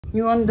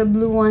You want the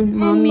blue one?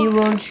 Mommy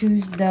will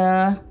choose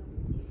the...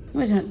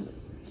 What's that?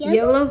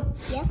 Yellow?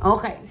 Yeah.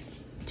 Okay.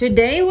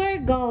 Today we're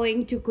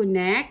going to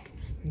connect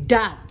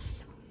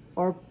dots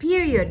or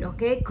period,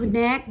 okay?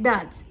 Connect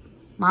dots.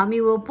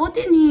 Mommy will put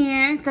in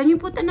here. Can you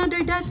put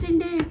another dots in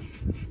there?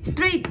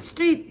 Straight.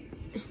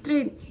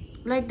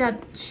 Like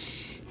that.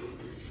 Shh.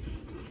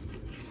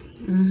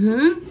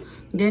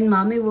 Then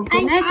mommy will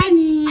connect in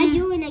here. I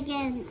do it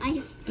again. I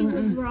just do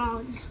it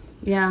wrong.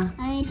 Yeah.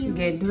 I do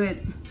Okay, do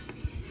it.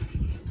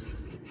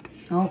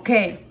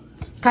 Okay.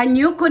 Can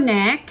you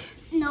connect?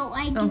 No,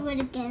 I do it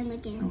again.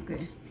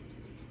 Okay.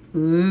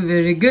 Ooh,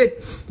 very good.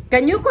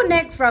 Can you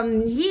connect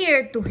from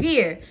here to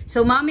here?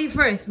 So, mommy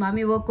first.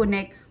 Mommy will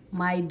connect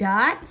my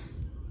dots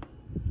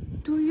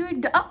to your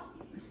dot. Oh.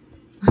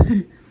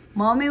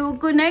 Mommy will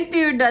connect to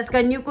your dots.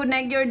 Can you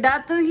connect your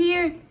dot to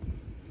here?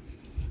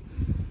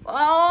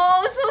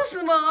 Oh,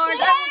 so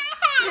smart.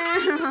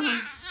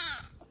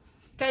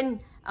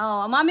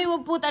 Mommy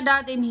will put a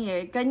dot in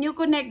here. Can you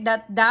connect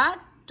that dot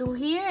to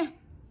here?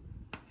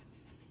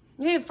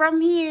 Okay, from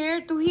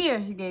here to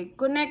here. Okay,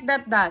 connect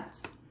that dot.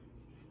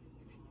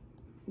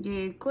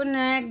 Okay,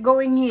 connect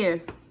going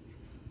here.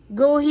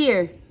 Go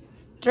here.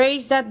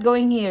 Trace that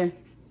going here.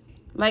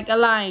 Like a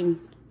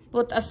line.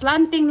 Put a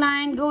slanting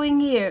line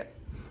going here.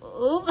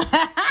 Oops.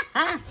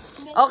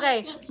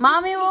 Okay,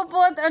 mommy will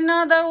put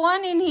another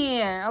one in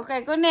here.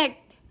 Okay,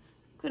 connect.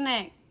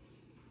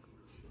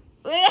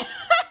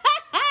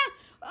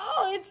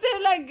 Oh, it's so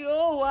like,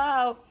 oh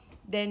wow.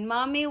 Then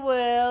mommy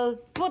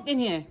will put in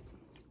here.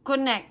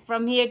 Connect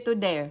from here to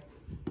there.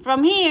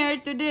 From here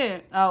to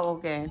there. Oh,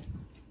 okay.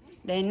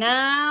 Then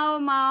now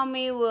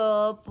mommy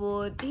will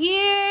put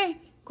here.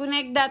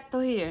 Connect that to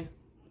here.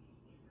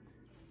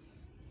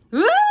 Woo!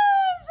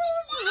 So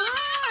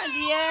smart!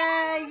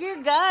 Yeah,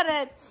 you got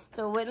it.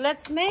 So wait,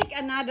 let's make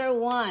another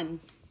one.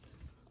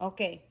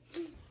 Okay.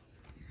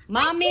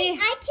 Mommy.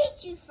 I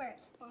teach you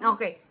first.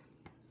 Okay.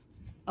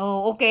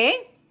 Oh,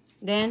 okay.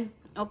 Then,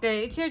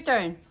 okay, it's your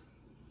turn.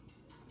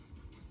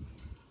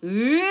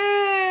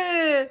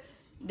 Ooh.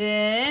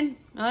 Then,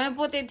 I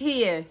put it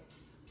here.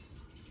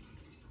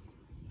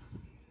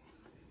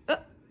 Where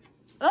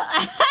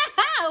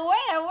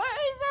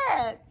is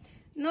it?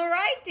 No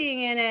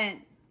writing in it.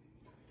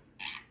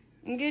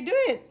 Okay, do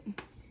it.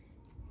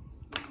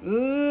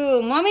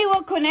 Ooh, mommy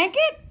will connect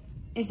it.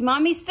 It's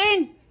mommy's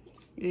turn.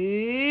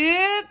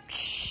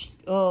 Oops.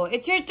 Oh,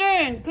 it's your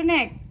turn.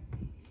 Connect.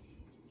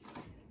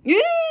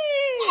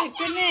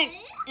 Connect.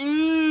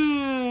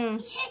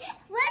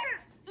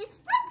 It's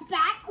like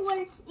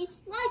backwards. It's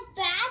like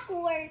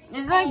backwards.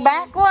 Yeah,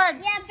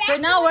 backwards. So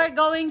now we're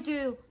going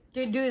to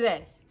do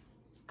this.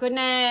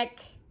 Connect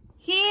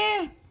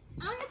here.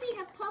 I want to be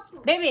the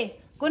purple. Baby,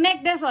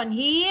 connect this one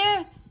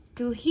here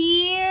to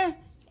here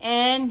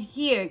and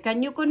here.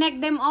 Can you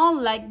connect them all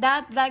like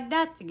that?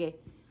 Okay.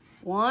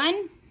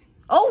 One.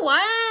 Oh,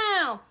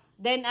 wow.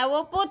 Then I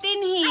will put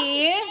in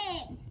here.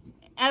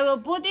 I will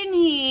put in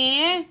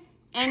here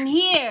and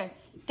here.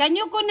 Can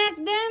you connect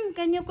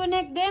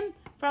them?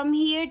 From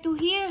here to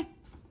here?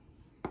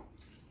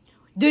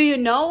 Do you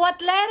know what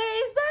letter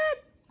is that?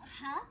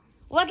 Huh?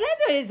 What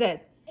letter is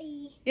it?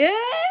 A.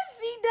 Yes,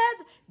 see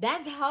that?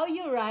 That's how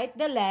you write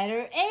the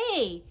letter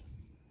A.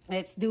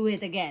 Let's do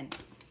it again.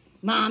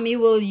 Mommy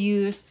will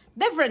use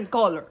different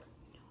color.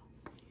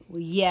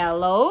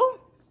 Yellow.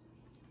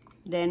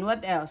 Then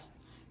what else?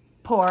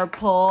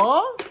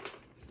 Purple.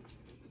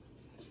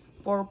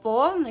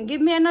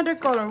 Give me another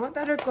color. What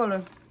other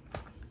color?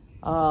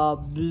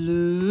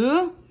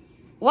 Blue.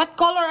 What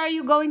color are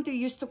you going to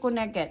use to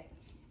connect it?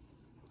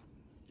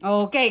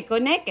 Okay,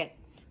 connect it.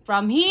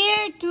 From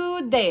here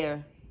to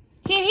there.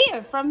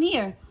 Here. From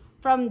here.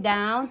 From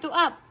down to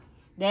up.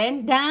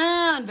 Then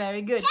down.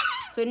 Very good.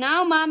 So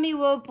now mommy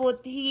will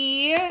put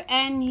here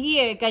and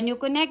here. Can you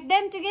connect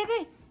them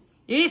together?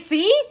 You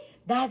see?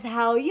 That's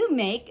how you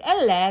make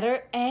a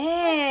letter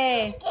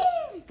A.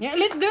 Yeah,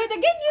 let's do it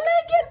again. You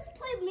like it? Let's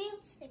play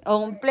music.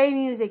 Oh, play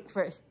music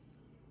first.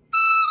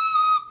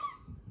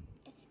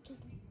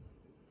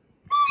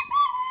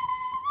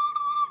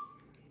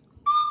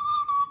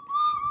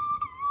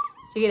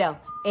 Sige daw.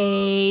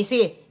 A,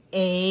 sige.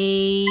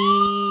 A,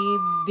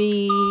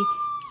 B,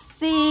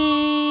 C,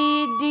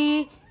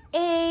 D,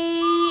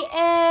 A,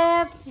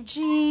 F,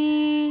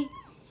 G,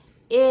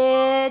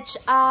 H,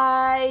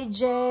 I,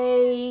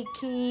 J,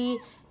 K,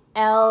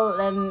 L,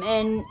 M,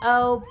 N,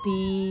 O,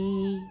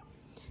 P,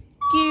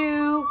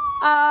 Q,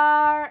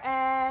 R,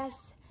 S,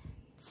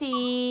 T,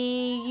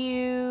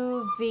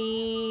 U,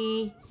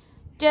 V,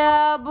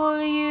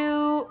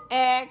 W,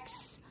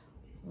 X,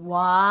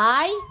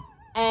 Y,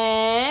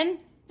 and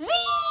Z.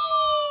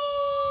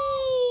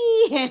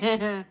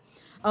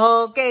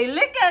 Okay,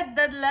 look at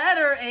the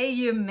letter A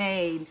you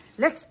made.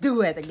 Let's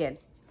do it again.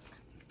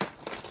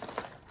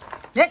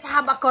 Let's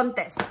have a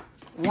contest.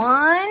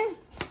 1,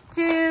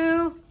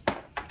 2,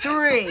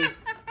 3.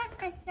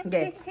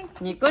 Okay.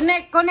 You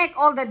connect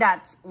all the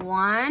dots.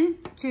 1,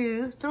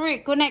 2, 3.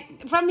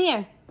 Connect from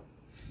here.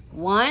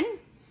 1,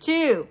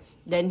 2.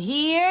 Then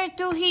here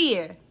to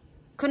here.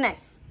 Connect.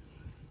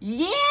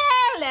 Yeah,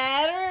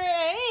 letter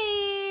A.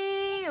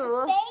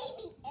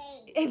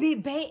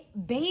 Baby A.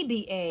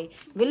 Baby A.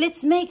 Well,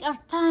 let's make a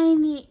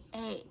tiny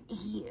A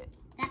here.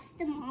 That's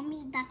the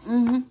mommy. That's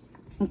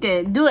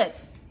Okay, do it.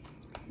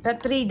 The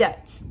 3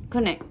 dots.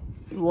 Connect.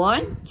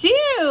 1,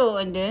 2.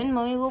 And then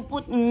mommy will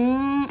put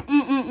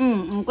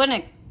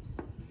connect.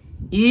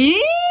 Yeah!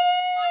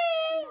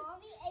 the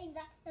mommy and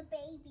that's the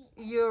baby.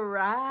 You're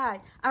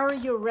right. Are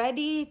you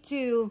ready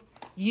to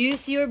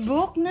use your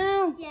book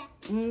now? Yeah.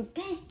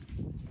 Okay.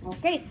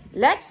 Okay.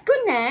 Let's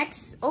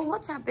connect. Oh,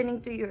 what's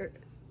happening to your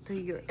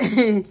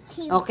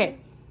okay.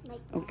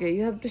 Okay,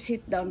 you have to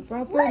sit down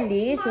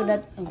properly so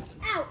that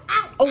Ow,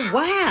 ow. oh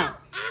wow.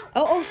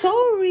 Oh,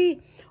 sorry.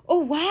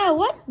 Oh wow,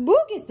 what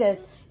book is this?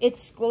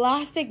 It's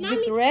Scholastic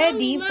Get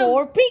Ready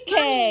for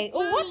Pre-K. Mommy,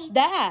 Oh, what's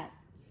that?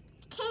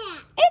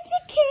 Cat. It's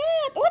a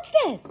cat. What's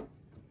this?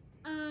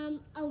 A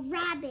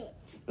rabbit.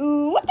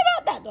 What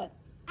about that one?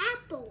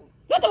 Apple.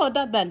 What about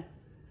that one?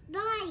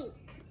 Bike.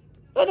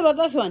 What about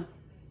this one?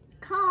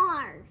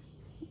 Car.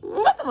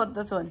 What about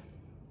this one?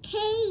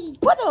 Cage.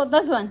 What about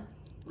this one?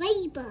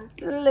 Ladybug.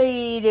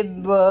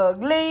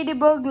 Ladybug.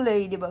 Ladybug.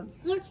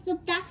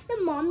 That's the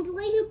mom's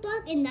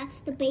ladybug and that's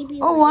the baby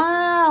Oh ladybug.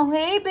 wow.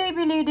 Hey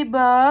baby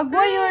ladybug.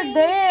 Why you're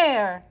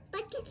there?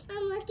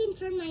 I'm looking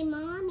for my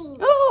mommy.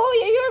 Oh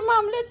yeah, your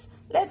mom.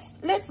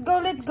 Let's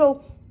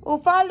go. Oh,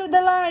 follow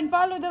the line.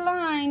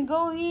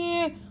 Go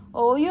here.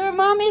 Oh, your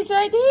mom is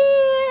right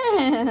here.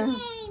 Hey,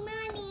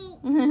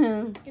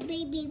 mommy. The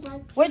baby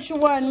bug. Which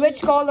one?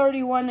 Which color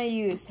you want to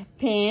use?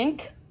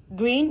 Pink?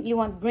 Green? You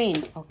want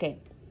green? Okay.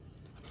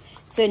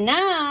 So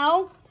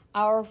now,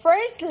 our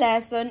first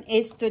lesson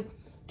is to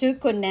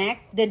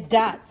connect the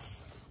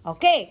dots.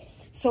 Okay.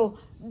 So,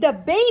 the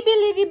baby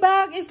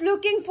ladybug is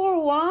looking for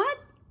what?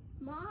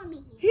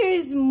 Mommy.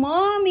 Here's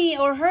mommy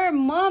or her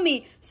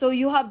mommy. So,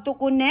 you have to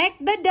connect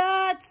the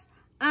dots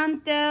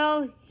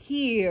until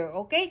here.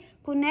 Okay?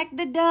 Connect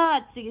the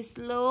dots. Sige,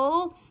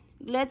 slow.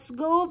 Let's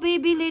go,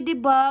 baby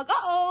ladybug.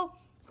 Uh-oh.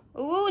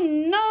 Oh,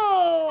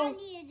 no. I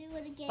need to do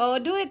it again. Oh,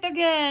 do it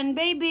again.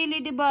 Baby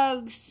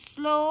ladybug.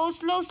 Slow.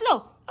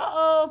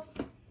 Uh-oh.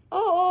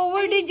 Oh,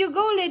 where did you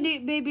go,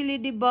 baby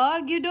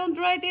ladybug? You don't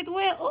write it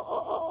well.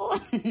 Oh.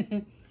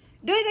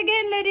 Do it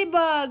again,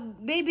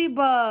 ladybug. Baby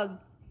bug.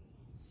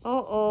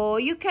 Oh,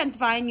 you can't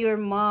find your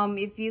mom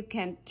if you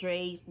can't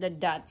trace the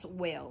dots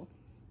well.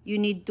 You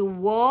need to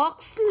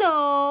walk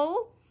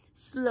slow.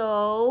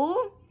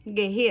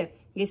 Okay, here.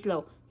 Get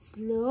slow.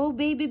 Slow,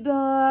 baby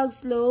bug.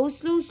 Slow.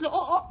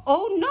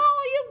 Oh, no,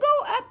 you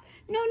go up.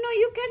 No,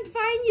 you can't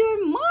find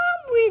your mom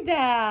with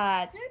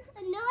that. There's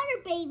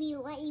another baby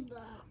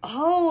ladybug.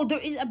 Oh, there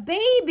is a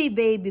baby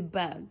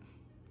bug.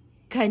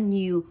 Can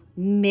you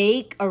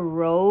make a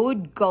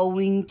road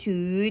going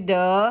to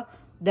the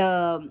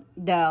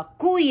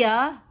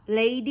kuya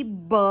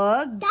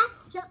ladybug?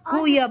 That's the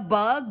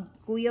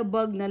Kuya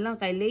bug na lang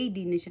kay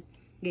lady na siya.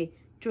 Okay,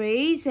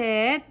 trace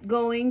it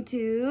going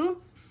to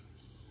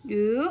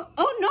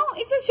oh no,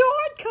 it's a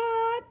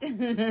shortcut.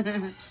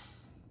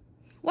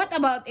 What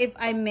about if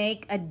I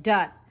make a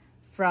dot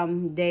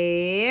from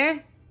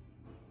there?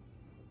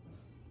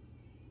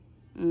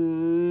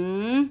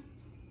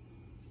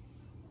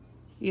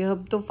 You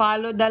have to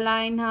follow the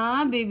line,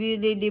 huh? Baby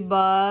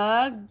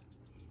ladybug.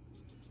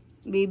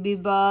 Baby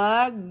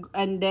bug.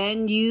 And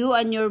then you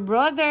and your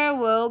brother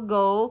will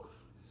go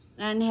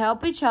and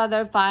help each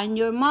other find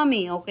your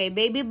mommy. Okay,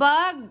 baby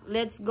bug,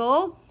 let's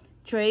go.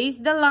 Trace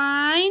the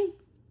line.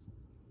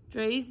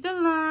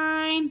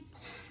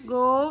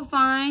 Go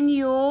find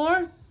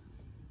your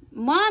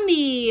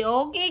mommy.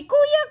 Okay,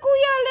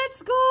 kuya,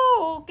 let's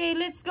go. Okay,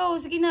 let's go.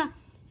 Sige na.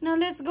 Now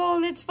let's go.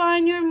 Let's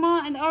find your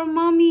mom and our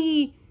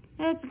mommy.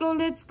 Let's go.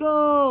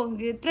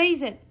 Okay,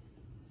 trace it.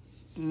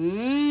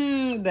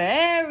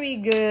 Very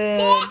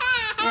good.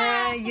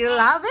 You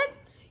love it?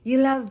 You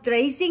love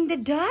tracing the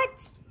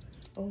dots?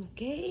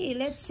 Okay,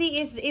 let's see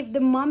if the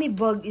mommy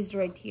bug is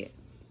right here.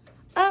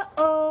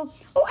 Uh-oh.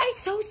 Oh, I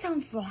saw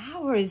some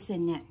flowers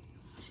in it.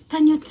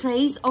 Can you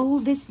trace all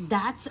these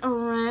dots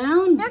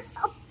around? There's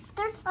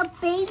a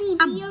baby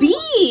A bear.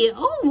 bee.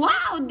 Oh,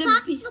 wow.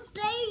 That's the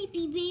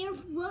baby bear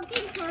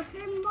looking for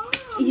her mom.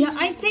 Yeah,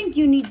 I think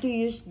you need to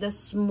use the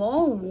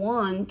small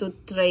one to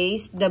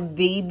trace the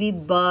baby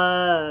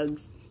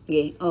bugs.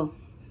 Okay,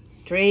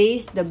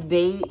 trace the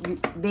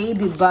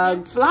baby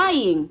bug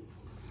flying.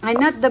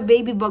 Not the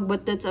baby bug,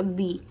 but that's a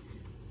bee.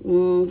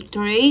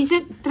 Trace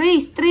it.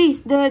 Trace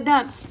the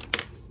dots.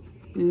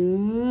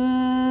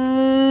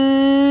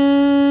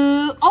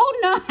 Oh,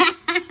 no.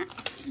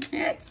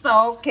 It's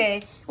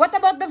okay. What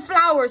about the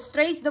flowers?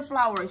 Trace the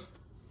flowers.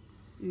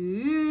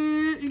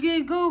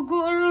 Okay, go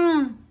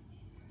around.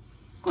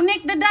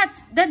 Connect the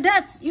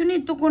dots. You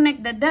need to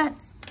connect the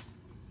dots.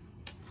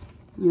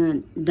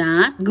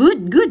 That.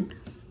 Good.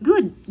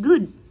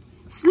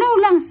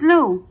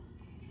 Slow.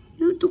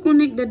 You have to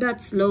connect the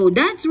dots slow.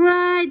 That's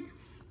right.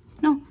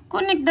 No,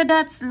 connect the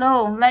dots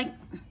slow. Like,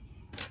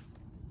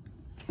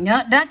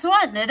 yeah, that's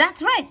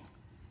right.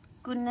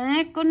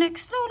 Connect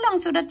slow lang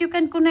so that you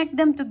can connect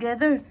them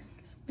together.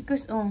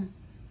 Because,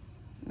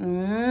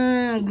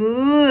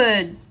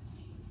 Good.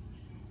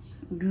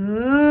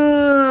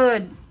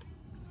 Good.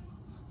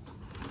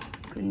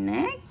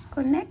 Connect.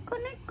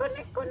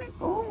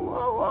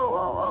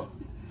 Oh.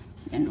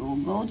 And we'll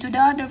go to the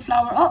other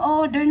flower.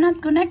 Oh, they're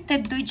not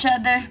connected to each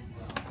other.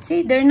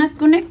 See, they're not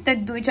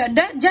connected to each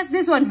other. Just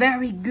this one.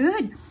 Very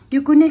good.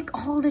 You connect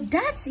all the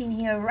dots in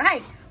here,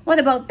 right? What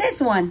about this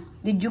one?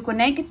 Did you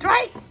connect it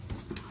right?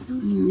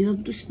 You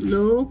have to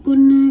slow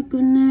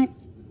connect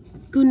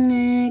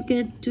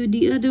it to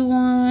the other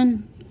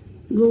one.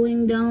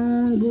 Going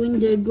down, going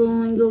there,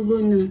 going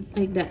down.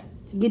 Like that.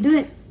 You do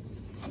it.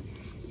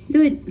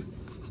 Do it.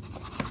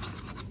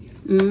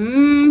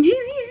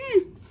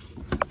 Here.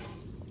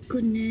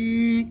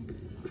 Connect.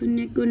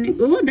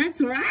 Oh,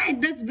 that's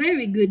right. That's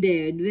very good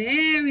there.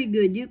 Very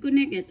good. You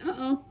connect it.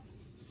 Oh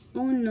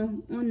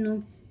no.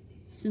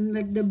 Seems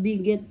like the bee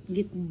get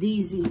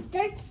dizzy.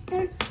 There's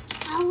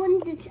I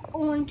want this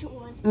orange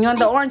one. You want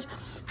the orange?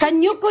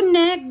 Can you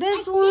connect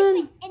this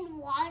one? And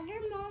water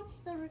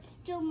monster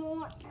still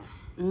more.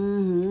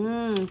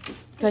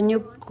 Can you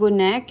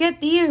connect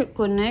it here?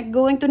 Connect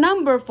going to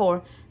number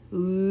 4.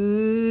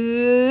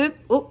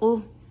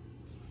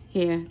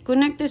 Here,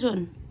 connect this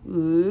one.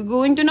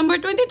 Going to number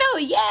 22.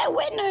 Yeah,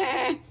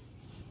 winner.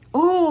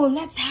 Oh,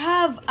 let's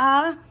have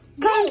a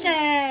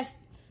contest.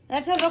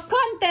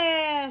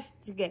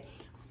 Okay.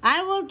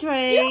 I will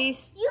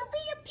trace. You be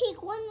the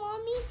pink one,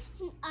 mommy,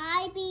 and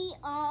I be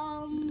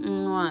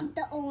What?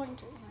 the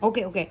orange one.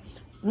 Okay.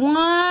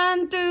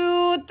 1,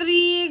 2,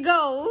 3,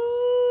 go.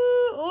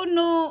 Oh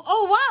no.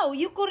 Oh wow,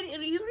 you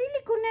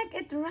really connect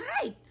it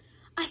right.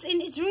 As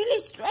in, it's really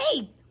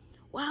straight.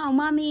 Wow,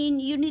 mommy,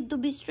 you need to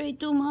be straight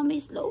too. Mommy,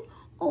 slow.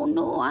 Oh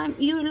no,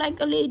 you're like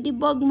a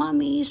ladybug,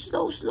 mommy.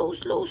 Slow.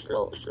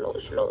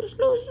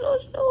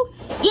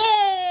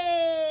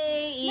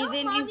 Yay!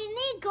 Even no, mommy, you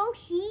need to go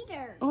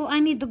here. Oh, I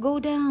need to go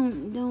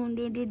down.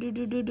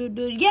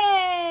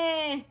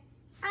 Yay!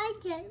 I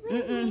get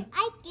it.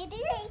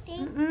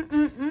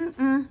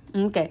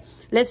 Okay,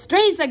 let's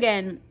trace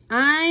again.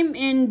 I'm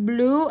in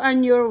blue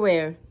and you're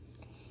where?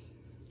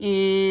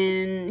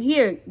 In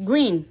here,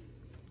 green.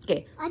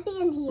 Okay. I'll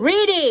be in here.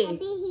 Ready? I'll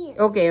be here.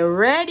 Okay,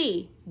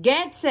 ready.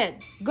 Get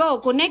set. Go.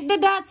 Connect the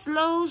dots.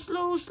 Slow.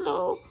 I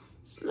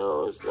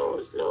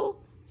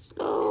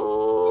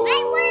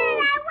win.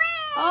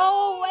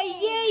 Oh,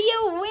 yeah, you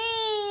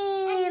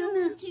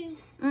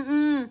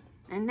win.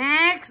 And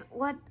next,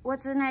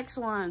 what's the next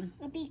one?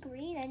 I'll be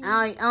green.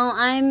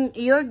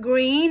 You're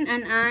green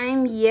and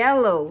I'm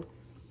yellow.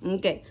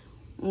 Okay.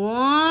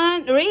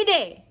 1,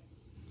 ready.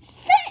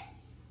 Set.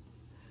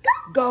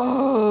 Go.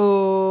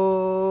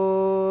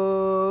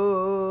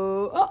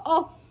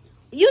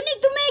 You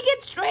need to make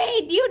it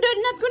straight. You did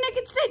not connect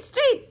it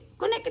straight.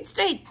 Connect it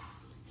straight.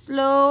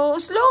 Slow.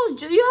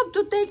 You have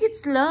to take it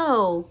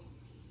slow.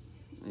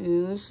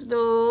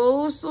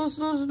 Slow.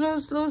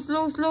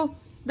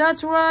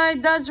 That's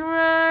right. That's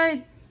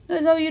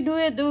how you do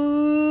it.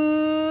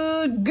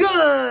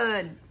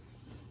 Good.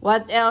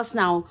 What else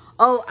now?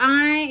 Oh,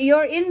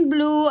 you're in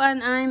blue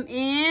and I'm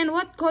in,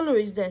 what color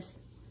is this?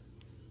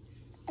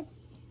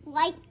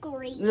 Light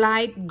green.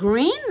 Light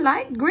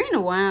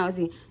green? Wow.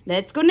 See,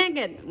 let's connect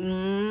it.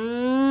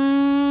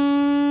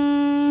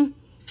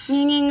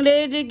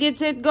 Ready, get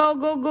set,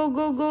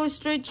 go.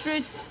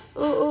 Straight. I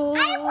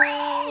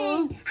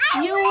win.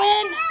 You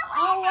win.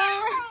 Oh,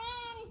 wow.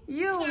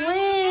 You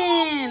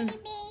win.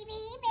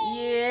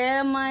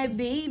 Yeah, my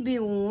baby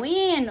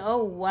win.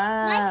 Oh,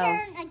 wow. My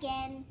turn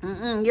again.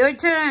 Your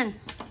turn.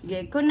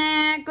 Get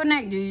connect.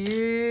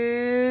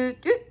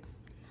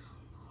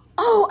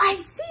 Oh, I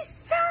see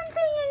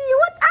something in you.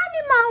 What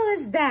animal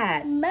is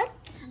that?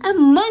 Monkey. A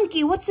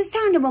monkey. What's the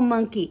sound of a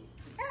monkey?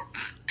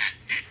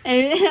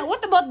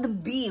 What about the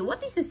bee?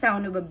 What is the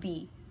sound of a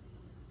bee?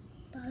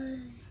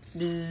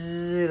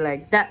 Bzz,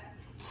 like that.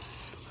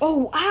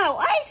 Oh, wow.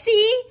 I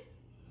see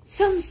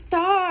some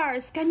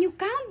stars. Can you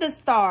count the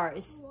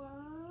stars? 1,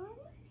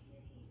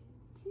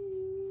 2,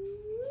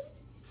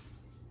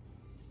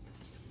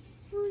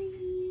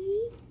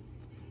 3,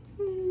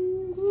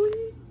 4,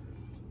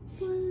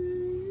 5,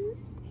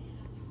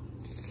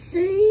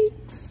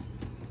 6,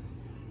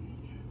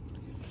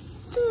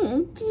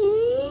 7,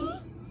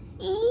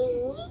 8,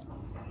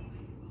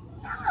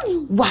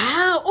 9.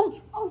 Wow.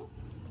 Oh.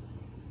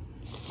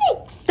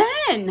 6.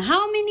 10.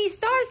 How many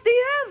stars do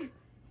you have?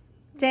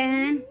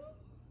 10.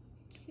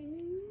 2,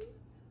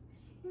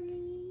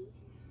 3,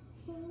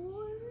 4,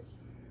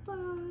 5,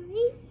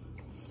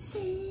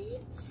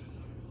 6,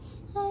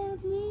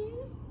 7,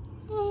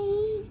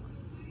 8,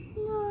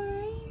 9,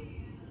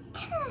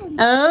 10.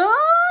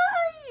 Oh,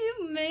 you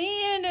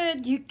made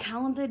it. You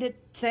counted it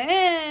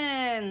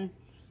 10.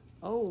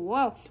 Oh,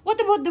 wow. What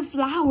about the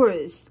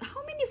flowers?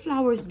 How many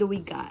flowers do we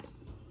got?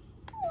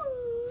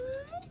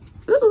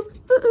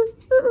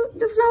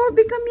 The flower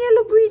become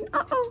yellow green.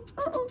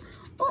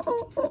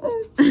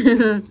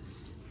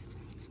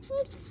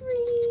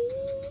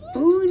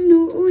 Oh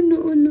no.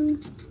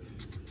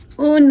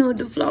 Oh no,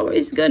 the flower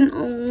is gone.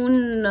 Oh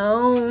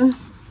no.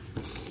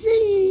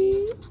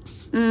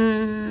 6.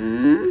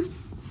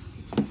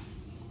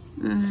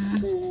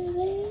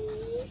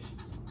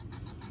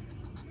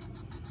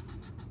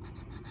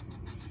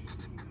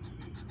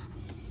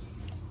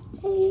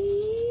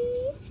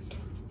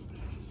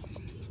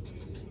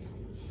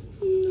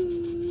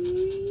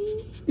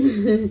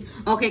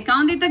 Okay,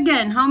 count it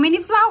again. How many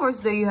flowers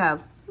do you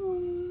have?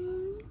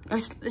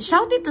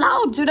 Shout it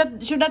loud so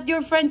that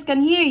your friends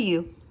can hear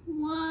you.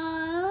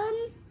 1,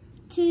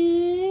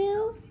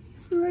 2,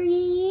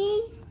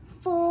 3,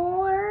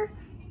 4,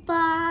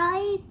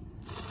 5,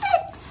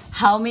 6.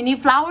 How many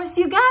flowers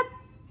you got?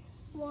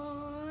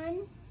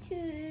 1,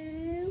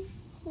 2,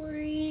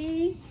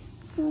 3,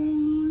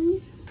 4,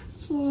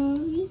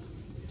 5,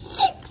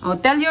 6. Oh,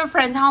 tell your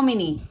friends how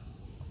many.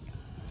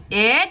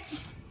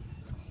 It's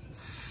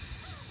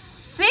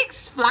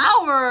 6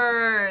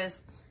 flowers.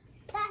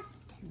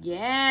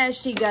 Yes,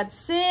 she got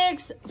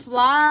 6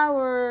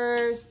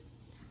 flowers.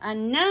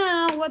 And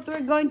now, what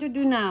we're going to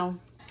do now?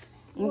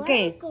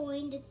 Okay. We're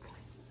going to...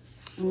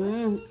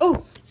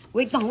 Oh,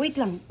 wait lang.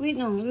 We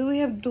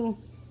have to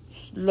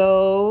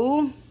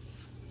slow.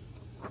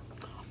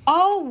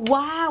 Oh,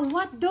 wow.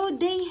 What do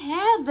they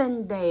have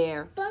in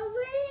there?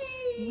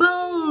 Balloon.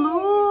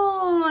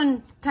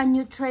 Balloon. Can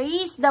you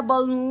trace the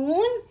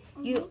balloon?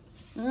 You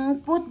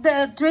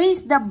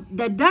trace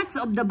the dots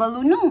of the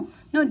balloon.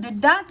 No, the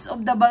dots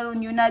of the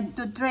balloon you need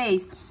to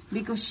trace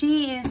because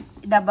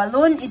the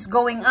balloon is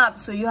going up,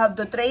 so you have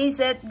to trace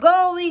it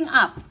going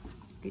up.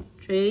 Okay,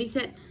 trace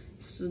it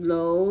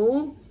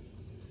slow.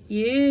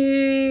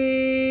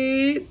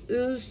 Yeah,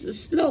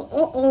 slow.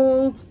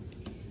 Oh,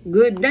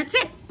 good. That's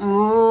it.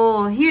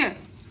 Oh, here.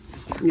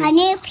 I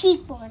need a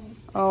pink one.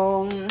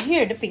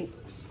 Here the pink.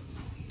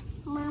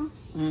 Mom.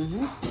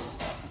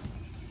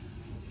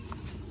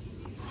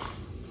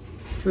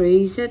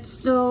 Trace it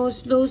slow.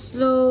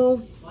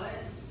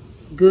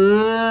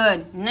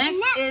 Good.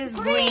 Next is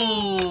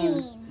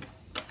green.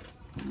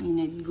 You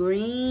need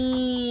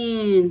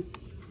green.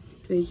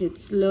 Trace it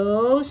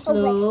slow.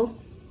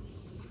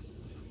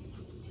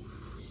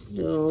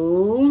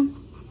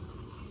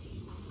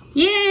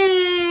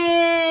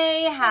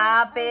 Yay!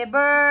 Happy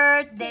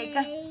birthday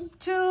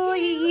to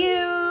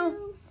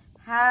you.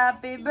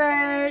 Happy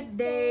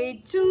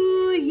birthday to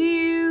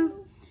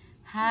you.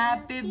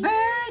 Happy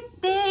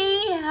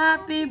birthday.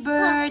 Happy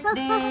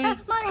birthday.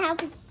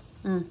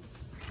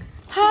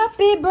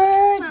 Happy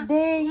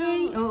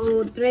birthday.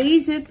 Oh,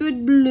 trace it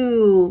with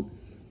blue.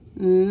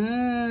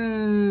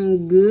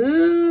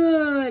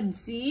 Good.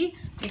 See?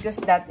 Because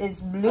that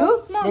is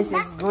blue. This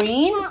is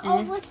green.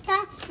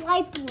 That's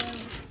light blue.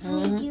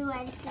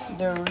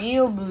 The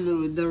real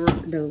blue.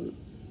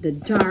 The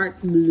dark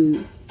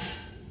blue.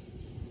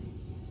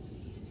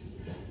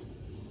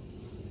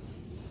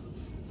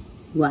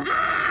 Wow.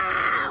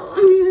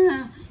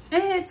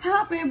 It's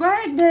happy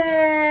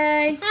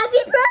birthday.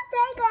 Happy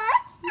birthday,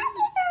 guys.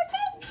 Happy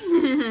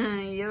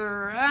birthday.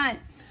 You're right.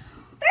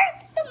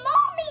 There's the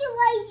mommy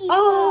ladybug.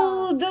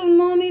 Oh, the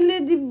mommy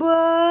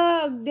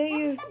ladybug.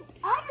 That's the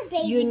other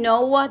baby. You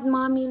know what,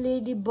 mommy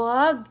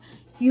ladybug?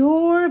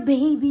 Your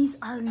babies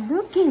are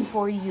looking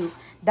for you.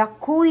 The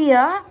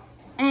kuya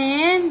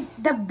and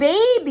the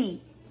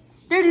baby.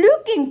 They're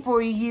looking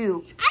for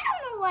you. I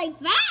don't know like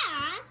that.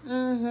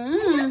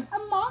 There's a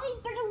mommy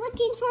bird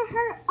looking for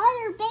her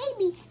other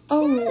babies too.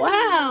 Oh,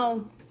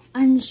 wow.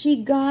 And she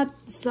got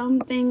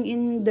something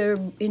in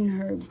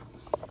her.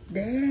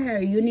 There,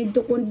 you need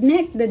to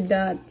connect the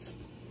dots.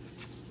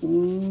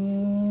 Ooh.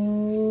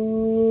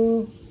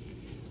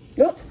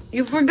 Oh,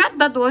 you forgot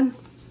that one.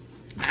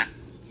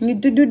 You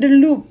need to do the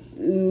loop.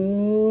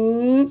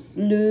 Loop.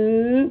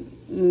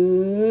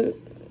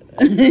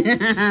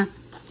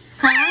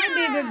 Hi,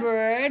 baby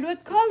bird.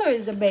 What color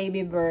is the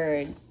baby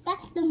bird?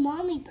 That's the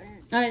mommy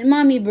bird.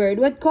 Mommy bird,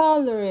 what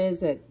color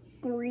is it?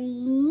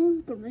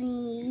 Green,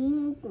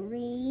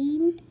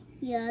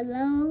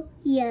 yellow.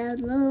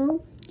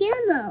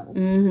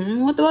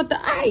 What about the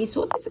eyes?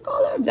 What is the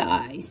color of the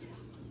eyes?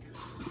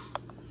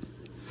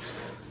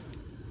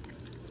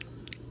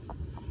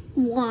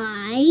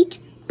 White,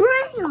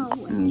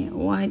 brown. Yeah,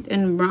 white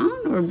and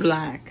brown or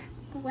black?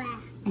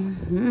 Black.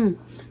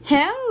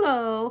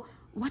 Hello.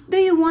 What do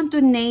you want to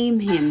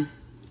name him?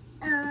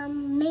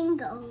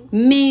 Mango.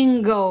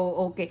 Mingo.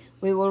 Okay,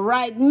 we will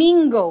write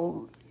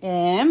Mingo.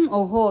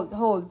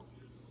 Hold.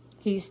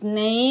 His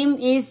name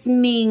is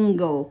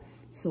Mingo.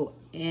 So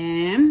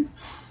M.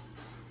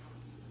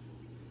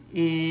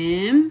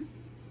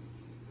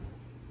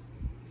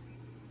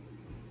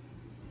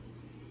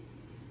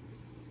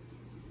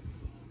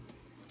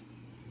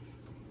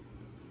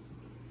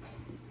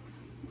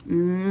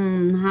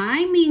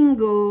 Hi,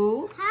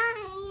 Mingo.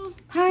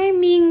 Hi,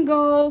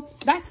 Mingo.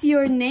 That's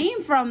your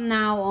name from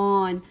now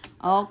on.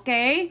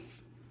 Okay?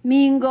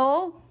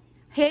 Mingo,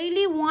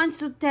 Hailey wants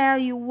to tell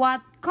you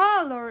what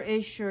color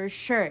is your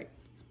shirt.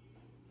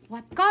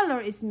 What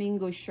color is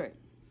Mingo's shirt?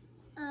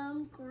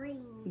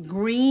 Green.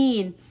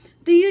 Green.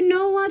 Do you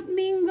know what,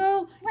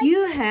 Mingo?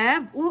 You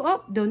have...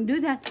 Oh, don't do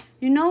that.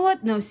 You know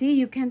what? No, see,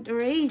 you can't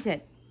erase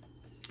it.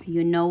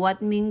 You know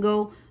what,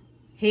 Mingo?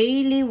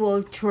 Hailey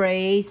will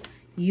trace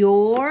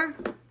your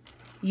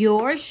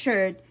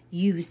shirt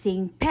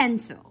using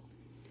pencil.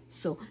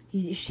 So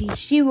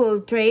she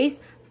will trace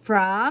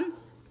from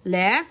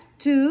left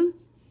to...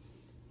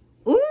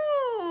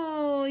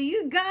 Ooh,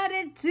 you got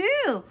it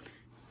too.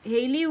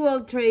 Hailey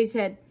will trace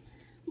it.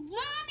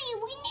 Mommy,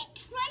 we need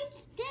to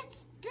trace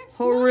this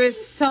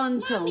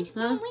horizontal. Mommy,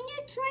 huh? we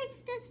need to trace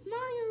this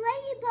mommy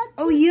ladybug.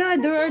 Oh yeah,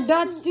 there are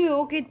dots too.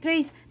 Okay,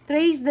 trace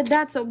the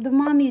dots of the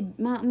mommy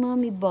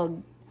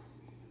bug.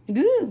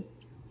 Good.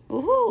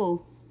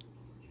 Oh,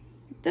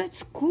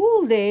 that's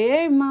cool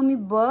there, mommy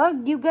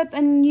bug. You got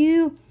a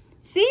new...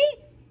 See?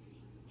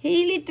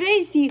 Hailey,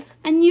 Tracy,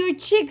 and your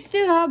chicks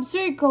too have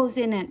circles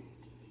in it.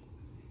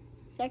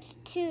 That's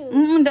two.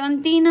 The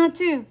antenna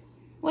too.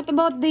 What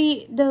about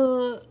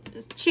the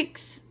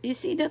chicks? You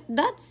see that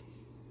dots?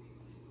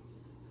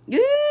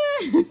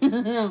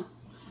 Yeah.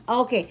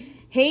 Okay.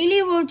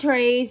 Hailey will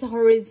trace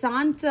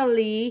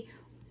horizontally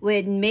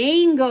with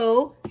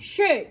mango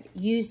shirt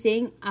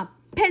using a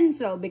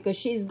pencil because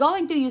she's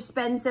going to use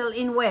pencil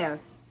in where?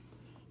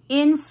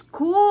 In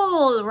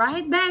school,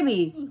 right,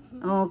 baby?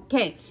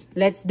 Okay,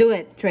 let's do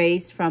it.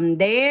 Trace from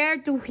there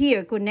to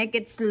here. Connect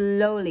it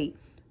slowly.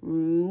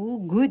 Ooh,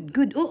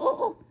 good.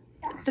 Oh.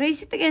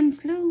 Trace it again,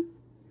 slow.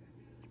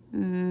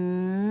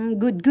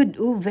 Good.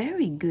 Oh,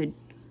 very good.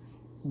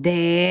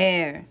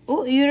 There.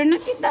 Oh, you're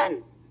not yet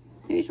done.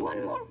 There's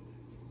one more.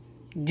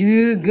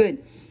 Do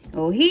good.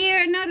 Oh,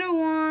 here, another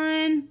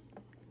one.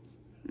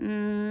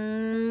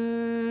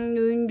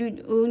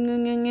 Oh, no,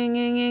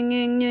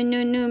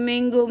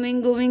 mango.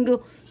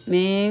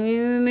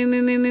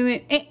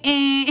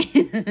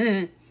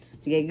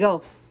 Okay,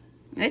 go.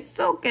 It's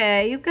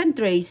okay. You can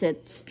trace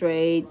it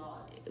straight.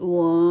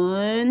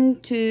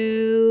 1,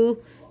 2,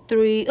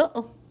 3.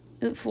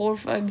 4,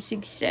 5,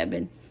 6,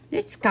 7.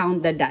 Let's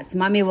count the dots.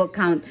 Mommy will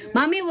count.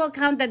 Mommy will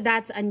count the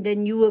dots and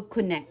then you will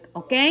connect.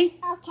 Okay?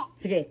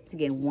 Okay.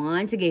 Sige.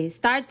 1. Sige.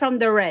 Start from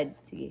the red.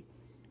 Sige.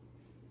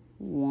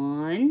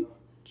 1,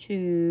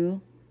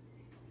 2,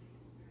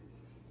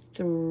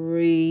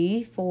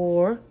 3,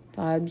 4,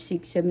 5,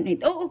 6, 7,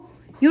 8. Oh,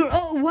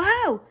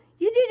 wow.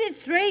 You did it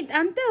straight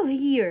until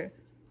here.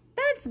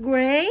 That's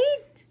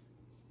great.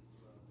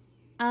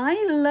 I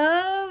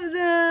love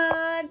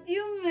that.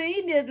 You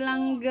made it,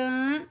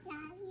 Langga.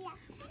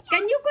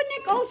 Can you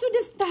connect also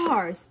the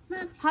stars?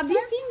 Have you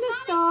seen the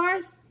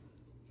stars?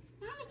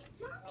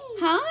 Mommy.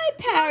 Hi,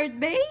 parrot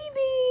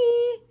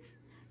baby.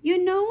 You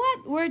know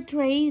what? We're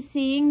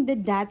tracing the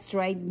dots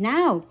right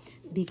now.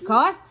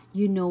 Because,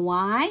 you know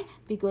why?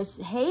 Because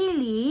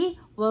Hailey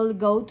will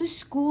go to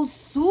school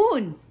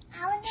soon.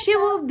 She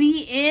will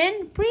be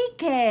in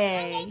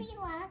pre-K. Maybe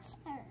lost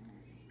her.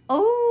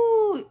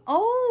 Oh,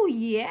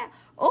 yeah.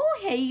 Oh,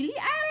 Hailey,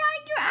 I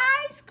like your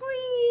ice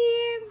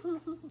cream.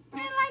 I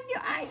like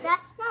your ice cream.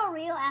 That's not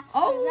real ice cream.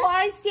 Oh,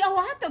 I see a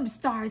lot of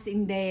stars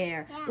in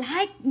there. Yeah.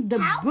 Like the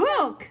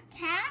book.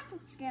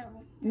 Count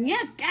them.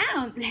 Yeah,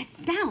 count.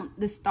 Let's count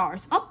the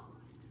stars. Up.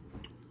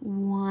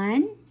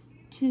 1,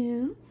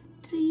 2,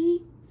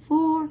 3,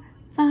 4,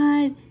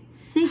 5,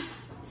 6,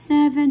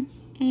 7,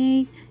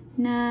 8,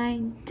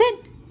 9, 10,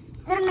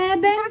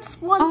 11. There's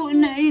one Oh,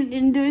 no,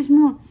 and there's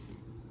more.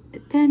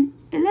 10,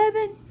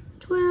 11,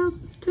 12,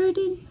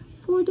 13,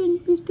 14,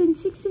 15,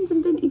 16,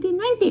 17, 18,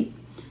 19,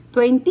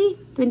 20,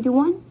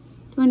 21,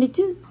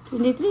 22,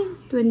 23,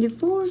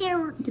 24,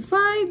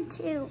 25,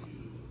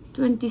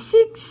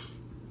 26,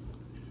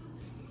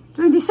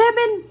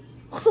 27,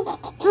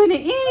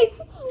 28,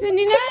 29,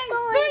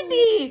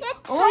 30.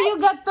 Oh, you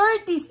got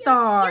 30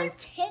 stars. You're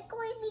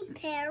tickling me,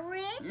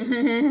 parrot.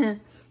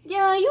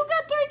 Yeah, you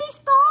got 30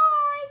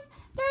 stars.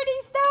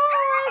 30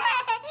 stars.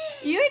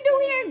 You're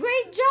doing a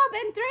great job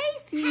in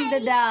tracing the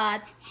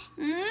dots.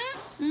 Hey,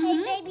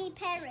 baby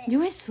parrot.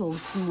 You are so Hey,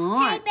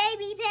 smart.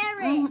 baby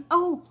parrot.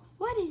 Oh,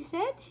 what is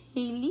that,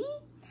 Hailey?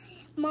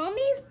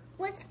 Mommy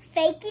was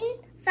faking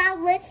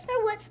Lister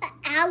was an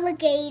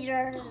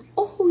alligator.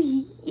 Oh,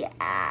 yeah.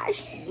 And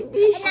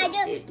I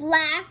just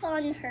laughed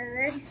on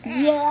her.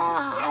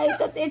 Yeah, I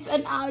thought it's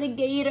an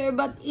alligator,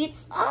 but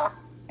it's a...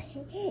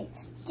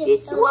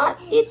 It's what?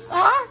 It's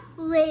a...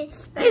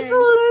 Lister. It's a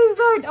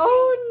lizard.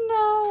 Oh,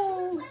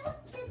 no.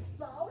 What's this,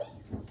 Bowie?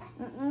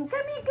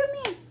 Come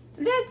here.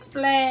 Let's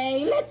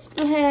play.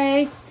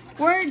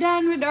 We're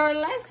done with our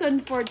lesson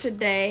for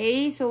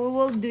today, so we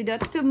will do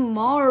that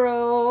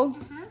tomorrow.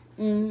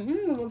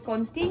 We will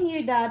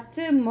continue that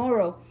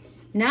tomorrow.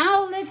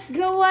 Now let's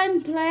go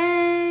and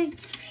play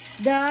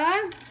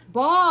the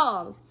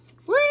ball.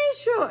 Where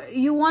is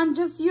you want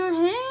just your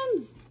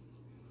hands?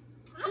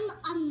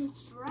 I'm a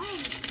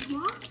friend,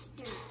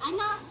 monster. I'm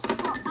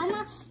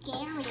not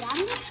scary.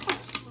 I'm just a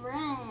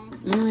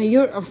friend.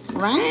 You're a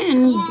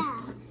friend. Yeah.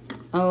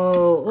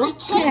 Oh,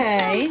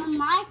 okay. I came from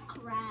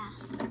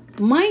Minecraft.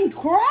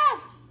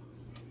 Minecraft?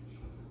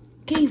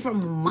 Came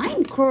from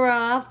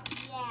Minecraft?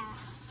 Yeah.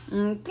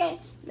 Okay,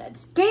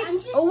 let's get... I'm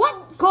just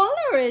what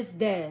color is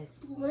this?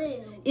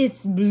 Blue.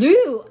 It's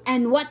blue.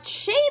 And what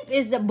shape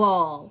is the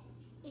ball?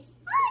 It's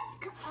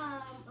like a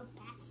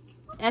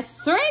basketball. A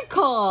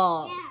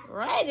circle. Yeah.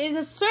 Right, it's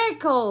a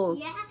circle.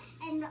 Yeah,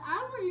 and and the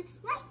other one is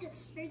like a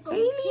circle.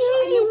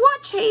 Hailey,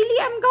 watch, Hailey.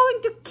 I'm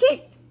going to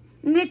kick.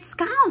 Let's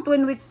count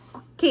when we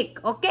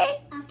kick,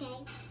 okay? Okay.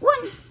 1,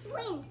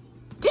 Win.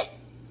 2,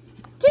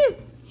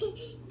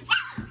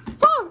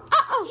 4.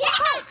 Uh-oh.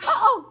 5.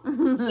 Uh-oh. 1,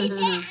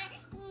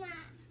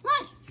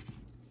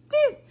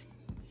 2.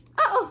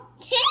 Uh-oh.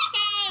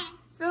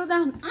 Slow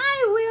down.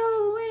 I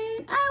will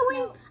win. I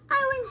win. I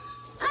win.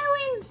 I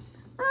win.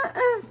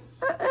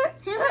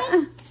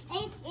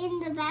 It's in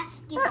the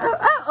basket.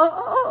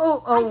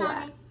 Oh. I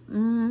got it.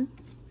 Mm-hmm.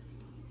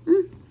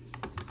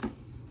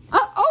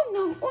 Oh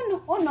no.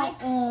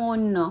 Oh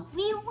no.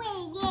 We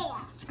win, yeah.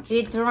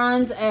 It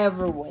runs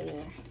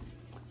everywhere.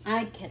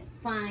 I can't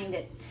find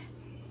it.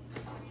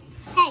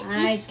 Hey,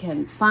 I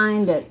can't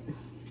find it.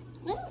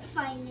 let me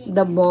find it.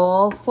 The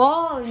ball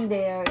fall in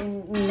there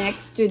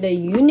next to the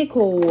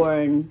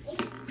unicorn. I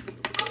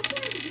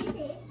can't get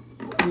it.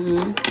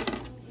 Mm-hmm.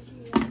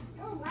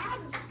 Oh, wow.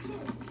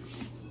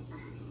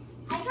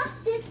 I got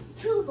this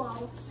 2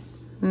 balls.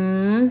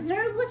 Mm-hmm.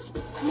 There was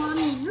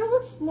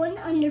one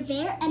under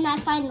there, and I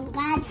find a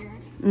ladder.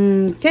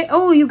 Okay.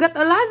 Oh, you got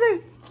a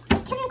ladder. I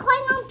can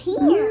climb up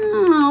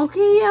here.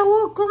 Okay, I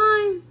will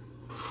climb.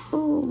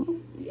 Oh,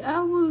 I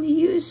will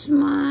use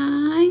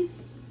my...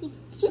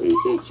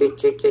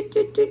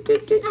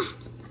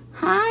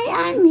 Hi,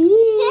 I'm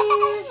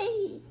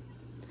here.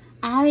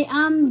 I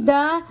am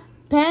the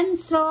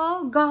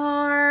pencil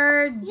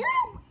guard.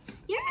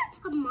 You're not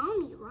a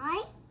mommy,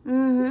 right?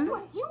 Mm-hmm.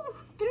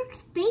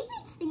 There's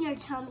babies in your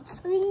tummy,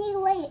 so you need to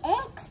lay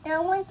eggs, and I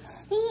want to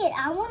see it.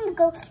 I want to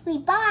go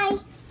sleep. Bye.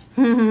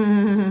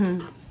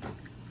 Mm-hmm.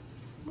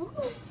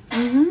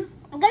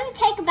 I'm gonna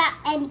take a bath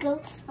and go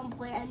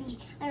somewhere, and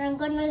I'm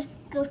gonna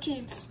go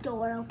to the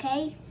store.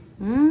 Okay?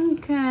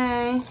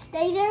 Okay.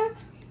 Stay there.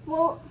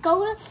 We'll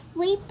go to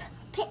sleep,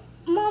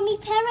 mommy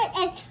parrot,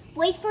 and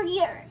wait for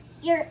your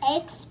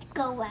eggs to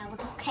go out.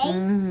 Okay?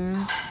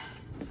 Mm-hmm.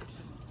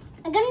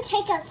 I'm gonna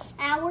take a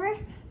shower,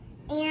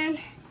 and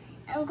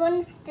I'm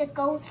going to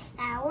go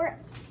shower.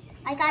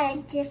 I got a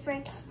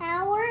different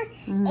shower,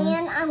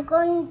 and I'm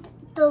going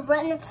to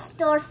run the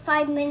store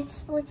 5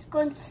 minutes, so it's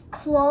going to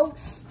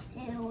close.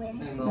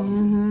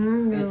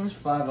 It's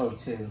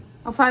 5:02.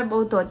 Oh,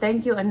 5:02.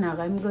 Thank you, anak.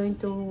 I'm going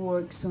to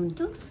work soon.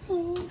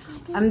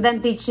 I'm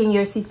done teaching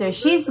your sister.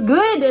 She's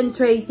good in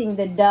tracing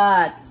the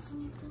dots.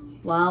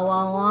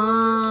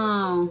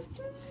 Wow.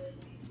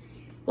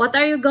 What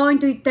are you going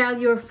to tell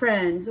your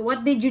friends?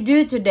 What did you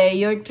do today?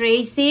 You're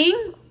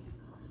tracing?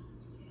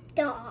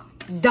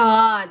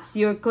 Dots.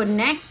 You're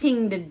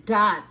connecting the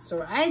dots,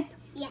 right?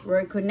 Yeah.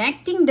 We're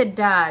connecting the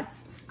dots.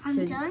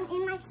 I'm done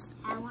in my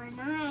shower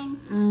 9.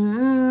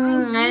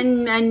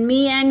 And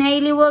me and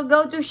Hailey will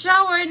go to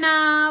shower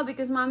now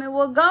because mommy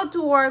will go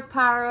to work,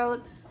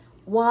 Parrot.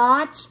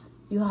 Watch.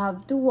 You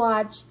have to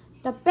watch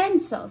the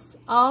pencils,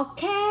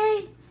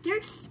 okay?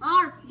 They're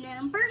sharp,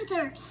 remember?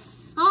 They're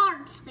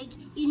sharp. Like,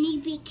 you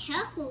need to be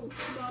careful,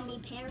 mommy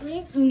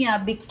parrot. Yeah,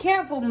 be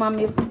careful,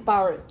 mommy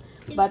Parrot.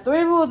 But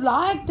we would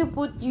like to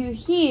put you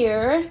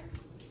here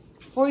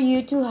for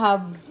you to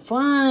have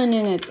fun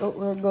in it. Oh,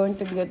 we're going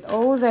to get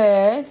all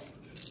this.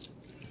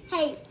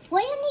 Hey,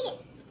 what do you need?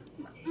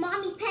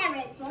 Mommy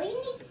parrot, what do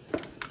you need?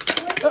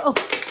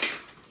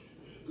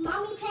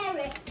 Mommy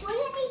parrot, what do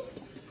you need?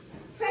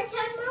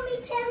 Pretend mommy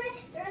parrot?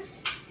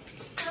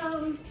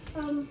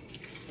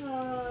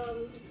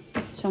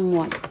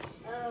 Somewhat.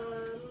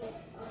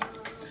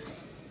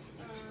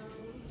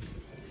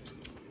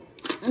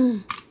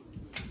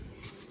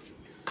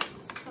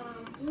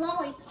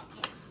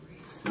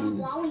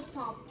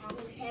 Lollipop,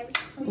 mommy parrot.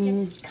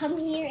 Just come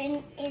here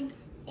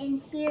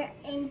and here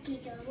and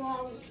get a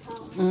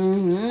lollipop.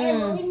 And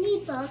when we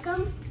need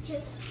welcome,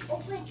 just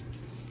open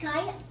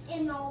sky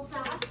and all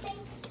that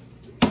things.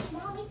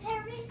 Mommy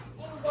parrot,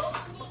 and when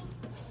we need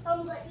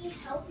somebody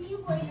help you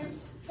when you're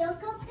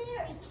stuck up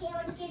there and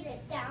can't get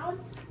it down,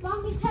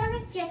 mommy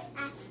parrot just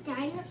ask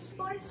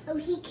dinosaur so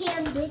he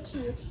can get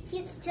you.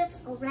 He's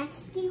just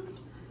rescued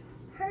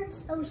her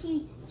so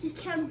he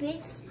can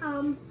get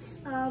some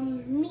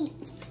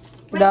meat.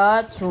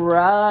 Right?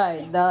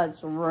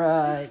 That's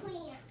right.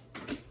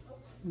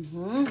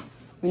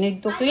 We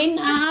need to clean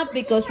up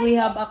because we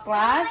have a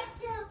class.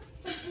 I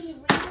like to be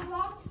real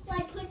long, so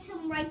I put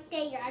him right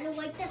there. I don't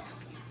like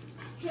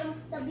him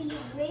to be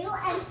real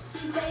and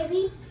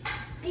maybe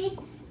big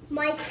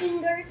my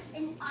fingers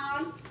and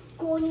I'm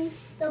going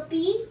to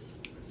be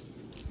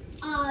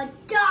a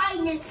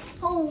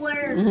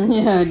dinosaur.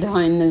 Yeah,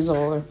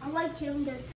 dinosaur. I like him to